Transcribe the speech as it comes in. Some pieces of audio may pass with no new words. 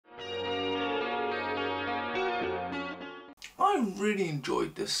I really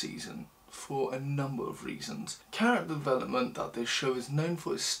enjoyed this season for a number of reasons. Character development that this show is known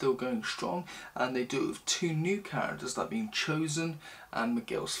for is still going strong, and they do it with two new characters, that being Chosen and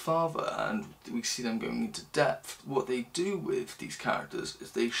Miguel's father, and we see them going into depth. What they do with these characters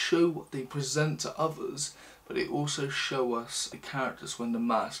is they show what they present to others, but they also show us the characters when the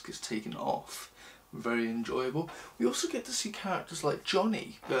mask is taken off. Very enjoyable. We also get to see characters like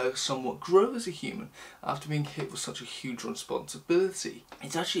Johnny somewhat grow as a human after being hit with such a huge responsibility.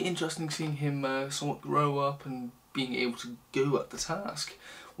 It's actually interesting seeing him somewhat grow up and being able to go at the task,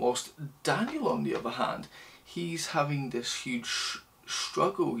 whilst Daniel, on the other hand, he's having this huge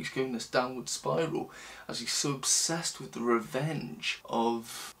struggle. He's going this downward spiral as he's so obsessed with the revenge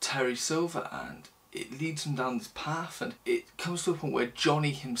of Terry Silver, and it leads him down this path, and it comes to a point where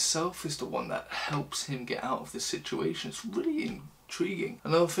Johnny himself is the one that helps him get out of this situation. It's really intriguing.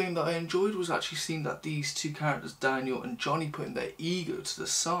 Another thing that I enjoyed was actually seeing that these two characters, Daniel and Johnny, putting their ego to the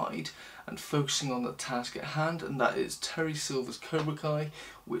side and focusing on the task at hand, and that is Terry Silver's Cobra Kai,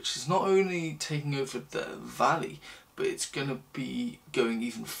 which is not only taking over the valley, but it's going to be going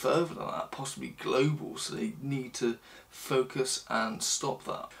even further than that, possibly global, so they need to focus and stop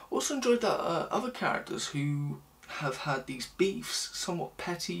that. Also enjoyed that other characters who have had these beefs, somewhat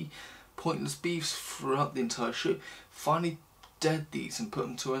petty, pointless beefs throughout the entire show, finally dead these and put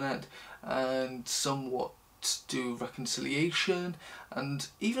them to an end, and somewhat do reconciliation and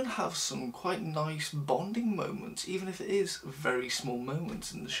even have some quite nice bonding moments, even if it is very small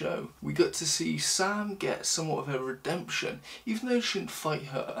moments in the show. We got to see Sam get somewhat of a redemption. Even though she didn't fight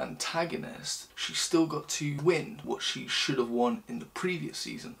her antagonist, she still got to win what she should have won in the previous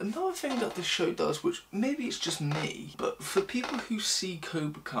season. Another thing that this show does, which maybe it's just me, but for people who see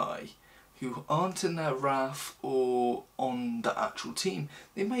Cobra Kai who aren't in their RAF or on the actual team,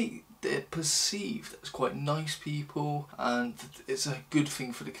 they're perceived as quite nice people, and it's a good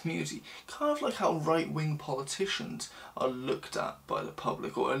thing for the community. Kind of like how right-wing politicians are looked at by the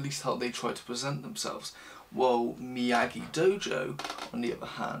public, or at least how they try to present themselves. While Miyagi Dojo, on the other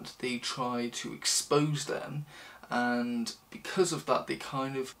hand, they try to expose them, and because of that they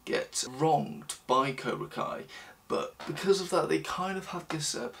kind of get wronged by Cobra Kai. But because of that, they kind of have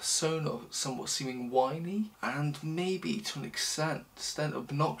this persona of somewhat seeming whiny and maybe to an extent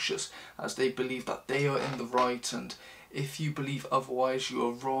obnoxious, as they believe that they are in the right, and if you believe otherwise you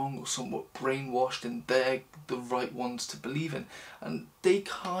are wrong or somewhat brainwashed, and they're the right ones to believe in. And they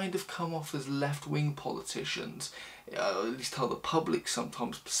kind of come off as left-wing politicians, at least how the public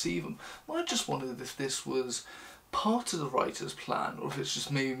sometimes perceive them. Well, I just wondered if this was part of the writer's plan, or if it's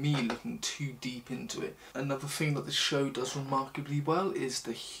just maybe me looking too deep into it. Another thing that the show does remarkably well is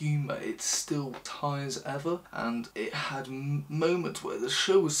the humour. It's still high as ever, and it had moments where the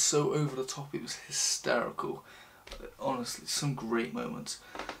show was so over the top it was hysterical. Honestly, some great moments.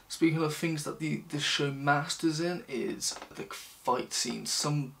 Speaking of things that this show masters in is the fight scenes.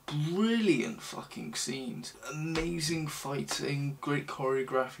 Some brilliant fucking scenes. Amazing fighting, great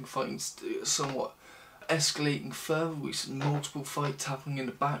choreographing fighting, somewhat escalating further. We see multiple fights happening in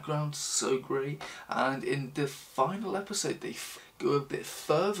the background, so great. And in the final episode they go a bit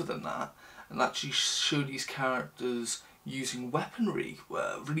further than that and actually show these characters using weaponry,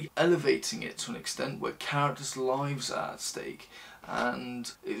 really elevating it to an extent where characters' lives are at stake.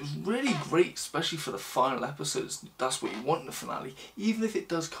 And it was really great, especially for the final episodes. That's what you want in the finale, even if it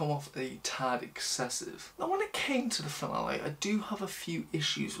does come off a tad excessive. Now when it came to the finale, I do have a few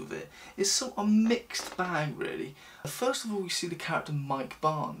issues with it. It's a mixed bag really. First of all, we see the character Mike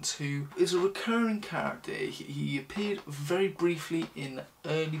Barnes, who is a recurring character. He appeared very briefly in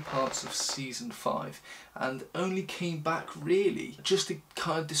early parts of season 5 and only came back really just to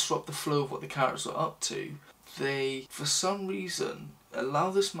kind of disrupt the flow of what the characters are up to. They, for some reason, allow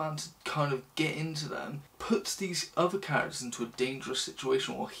this man to kind of get into them, puts these other characters into a dangerous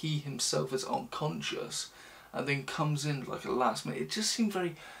situation while he himself is unconscious, and then comes in like a last minute. It just seemed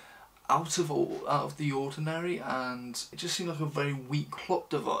very out of the ordinary, and it just seemed like a very weak plot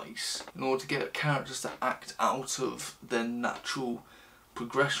device in order to get characters to act out of their natural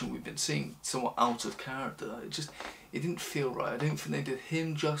progression we've been seeing, somewhat out of character. It didn't feel right. I don't think they did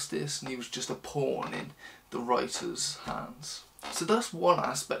him justice, and he was just a pawn in the writer's hands. So that's one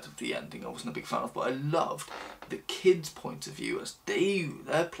aspect of the ending I wasn't a big fan of, but I loved the kids' point of view as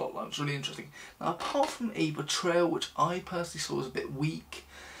their plotline was really interesting. Now apart from a betrayal, which I personally saw was a bit weak,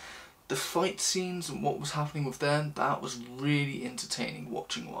 the fight scenes and what was happening with them, that was really entertaining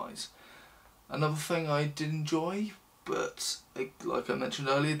watching wise. Another thing I did enjoy, but like I mentioned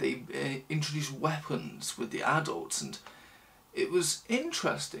earlier, they introduced weapons with the adults, and It was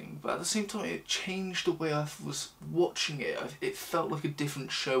interesting, but at the same time it changed the way I was watching it. It felt like a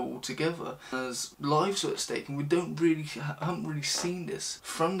different show altogether, as lives are at stake, and we haven't really seen this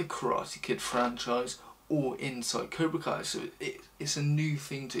from the Karate Kid franchise or inside Cobra Kai, so it's a new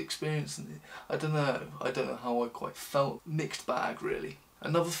thing to experience, and I don't know how I quite felt. Mixed bag, really.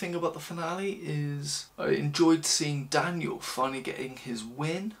 Another thing about the finale is I enjoyed seeing Daniel finally getting his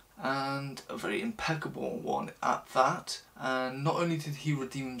win, and a very impeccable one at that. And not only did he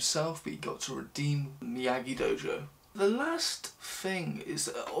redeem himself, but he got to redeem Miyagi Dojo. The last thing is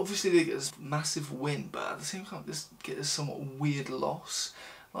that obviously they get this massive win, but at the same time this get a somewhat weird loss.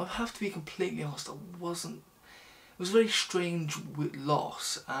 I have to be completely honest, it was a very strange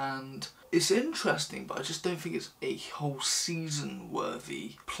loss, and it's interesting, but I just don't think it's a whole season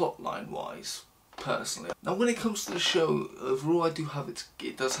worthy plotline wise, personally. Now when it comes to the show overall,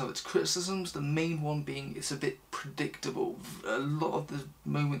 it does have its criticisms, the main one being it's a bit predictable. A lot of the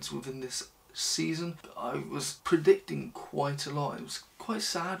moments within this season I was predicting quite a lot. It was quite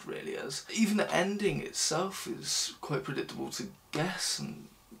sad, really, as even the ending itself is quite predictable to guess, and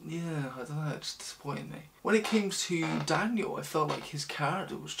yeah, I don't know, it just disappointed me. When it came to Daniel, I felt like his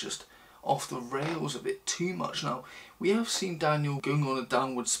character was just off the rails a bit too much. Now, we have seen Daniel going on a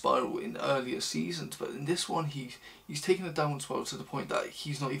downward spiral in earlier seasons, but in this one he's taken a downward spiral to the point that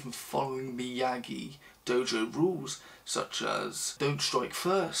he's not even following Miyagi Dojo rules, such as don't strike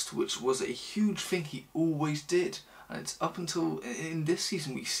first, which was a huge thing he always did. And it's up until in this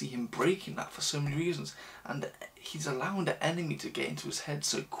season we see him breaking that for so many reasons, and he's allowing the enemy to get into his head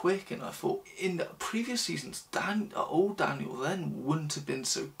so quick. And I thought in the previous seasons, old Daniel then wouldn't have been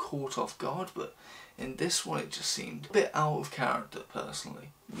so caught off guard, but in this one it just seemed a bit out of character, personally.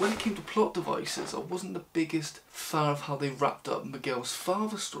 When it came to plot devices, I wasn't the biggest fan of how they wrapped up Miguel's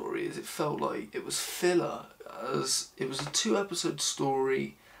father story, as it felt like it was filler, as it was a 2-episode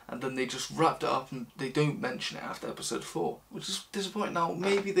story, and then they just wrapped it up and they don't mention it after episode 4, which is disappointing. Now,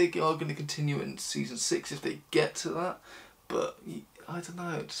 maybe they are going to continue in season 6 if they get to that, but I don't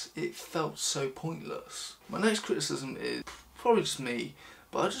know, it felt so pointless. My next criticism is probably just me,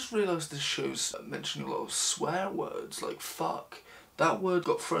 but I just realised this show's mentioning a lot of swear words, like fuck. That word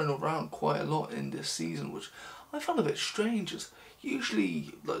got thrown around quite a lot in this season, which I found a bit strange, as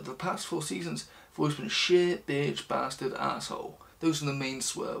usually, like the past 4 seasons, have always been shit, bitch, bastard, asshole. Those are the main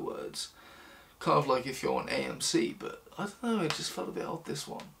swear words. Kind of like if you're on AMC, but I don't know, it just felt a bit odd, this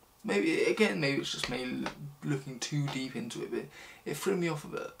one. Maybe it's just me looking too deep into it, but it threw me off a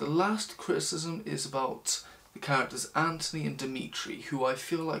bit. The last criticism is about the characters Anthony and Dimitri, who I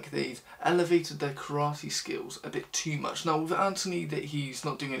feel like they've elevated their karate skills a bit too much. Now with Anthony, that he's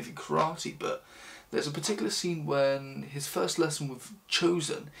not doing anything karate, but there's a particular scene when his first lesson with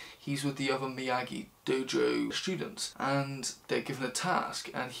Chosen, he's with the other Miyagi Dojo students, and they're given a task,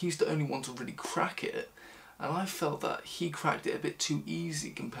 and he's the only one to really crack it. And I felt that he cracked it a bit too easy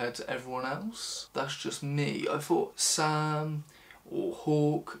compared to everyone else. That's just me. I thought Sam, or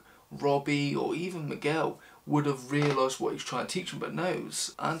Hawk, Robbie, or even Miguel would have realised what he's trying to teach him, but no, it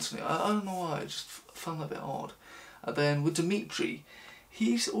was Anthony. I don't know why, I just found that a bit odd. And then with Dimitri,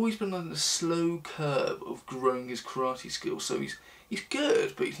 he's always been on a slow curve of growing his karate skills, so he's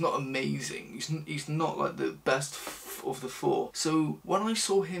good, but he's not amazing. He's not like the best of the 4. So when I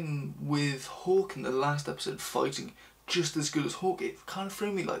saw him with Hawk in the last episode fighting just as good as Hawk, it kind of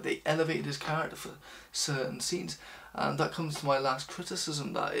threw me, like they elevated his character for certain scenes. And that comes to my last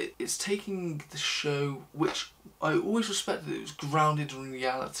criticism, that it's taking the show, which I always respected, it was grounded in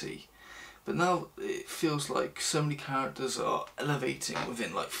reality. But now it feels like so many characters are elevating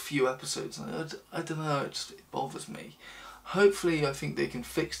within like few episodes, and I don't know, it bothers me. Hopefully I think they can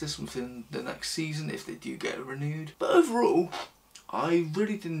fix this within the next season if they do get it renewed. But overall, I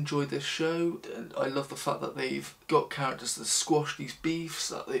really did enjoy this show. I love the fact that they've got characters that squash these beefs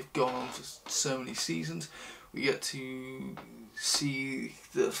that they've gone on for so many seasons. We get to see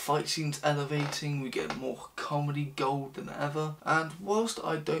the fight scenes elevating, we get more comedy gold than ever, and whilst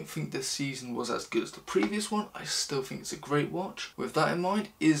I don't think this season was as good as the previous one, I still think it's a great watch. With that in mind,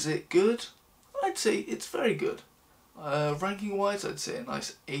 is it good? I'd say it's very good. Ranking wise, I'd say a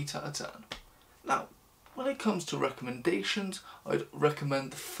nice 8 out of 10. Now, when it comes to recommendations, I'd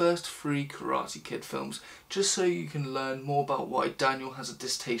recommend the first 3 Karate Kid films, just so you can learn more about why Daniel has a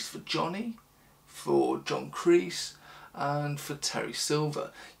distaste for Johnny, for John Kreese, and for Terry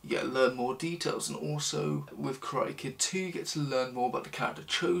Silver. You get to learn more details, and also with Karate Kid 2 you get to learn more about the character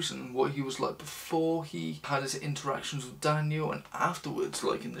Chosen and what he was like before he had his interactions with Daniel and afterwards,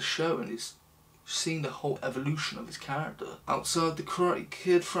 like in the show, and it's seeing the whole evolution of his character. Outside the Karate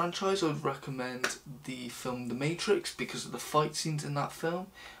Kid franchise, I would recommend the film The Matrix because of the fight scenes in that film.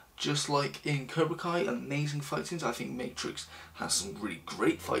 Just like in Cobra Kai, amazing fight scenes. I think Matrix has some really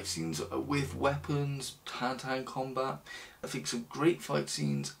great fight scenes with weapons, hand-to-hand combat. I think some great fight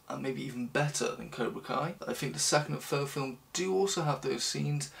scenes, and maybe even better than Cobra Kai. I think the second and third film do also have those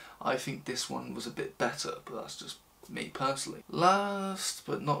scenes. I think this one was a bit better, but that's just me personally. Last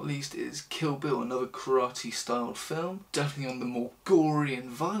but not least is Kill Bill, another karate styled film. Definitely on the more gory and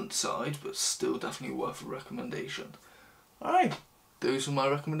violent side, but still definitely worth a recommendation. Alright, those are my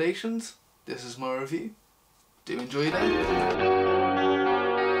recommendations. This is my review. Do enjoy them.